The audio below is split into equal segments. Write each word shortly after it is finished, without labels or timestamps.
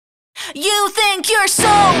You think you're so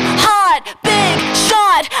hot, big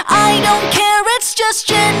shot. I don't care, it's just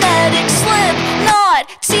genetic. Slip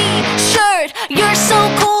knot, t-shirt. You're so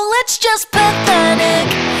cool, it's just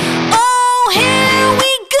pathetic. Oh, here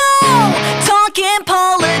we go, talking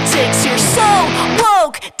politics. You're so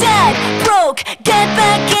woke, dad broke. Get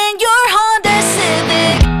back in your Honda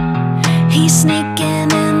Civic. He's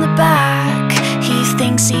sneaking in the back. He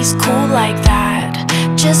thinks he's cool like that.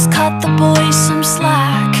 Just cut the boy some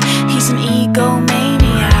slack. He's an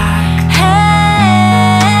egomaniac.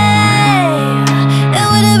 Hey, it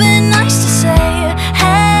would have been nice to say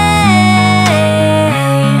hey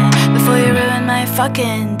before you ruin my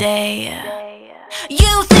fucking day.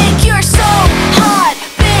 You think you're so hot,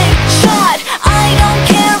 big shot. I don't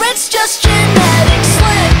care, it's just genetic.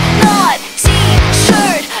 Slip knot,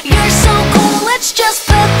 t-shirt. You're so cool, it's just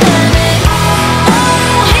pathetic.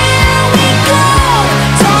 Oh, here we go,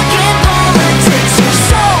 talking politics. You're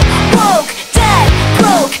so woke, dead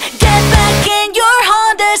broke. Get back in your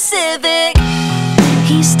Honda Civic.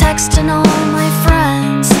 He's texting all my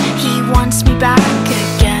friends. He wants me back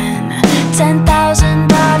again.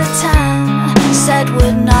 10,000 out of 10. Said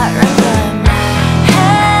would not recommend.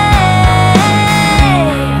 Hey,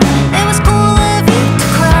 it was cool of you to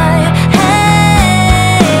cry.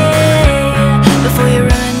 Hey, before you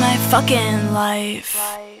ruin my fucking life.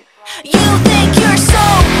 You think you're so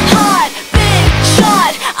hot, big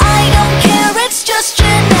shot. I don't care, it's just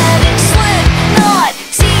genetic. Slip knot,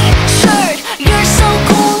 t-shirt. You're so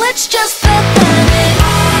cool, it's just pathetic.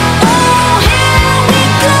 Oh, here we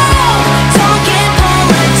go, talking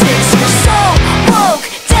politics. You're so woke,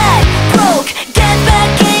 dead broke. Get back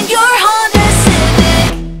in your Honda Civic.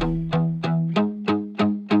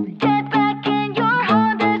 Get back in your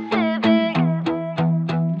Honda Civic.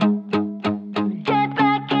 Get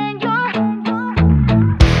back in your.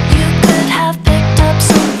 You could have picked up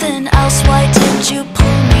something else. Why did you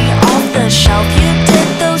pull me off the shelf?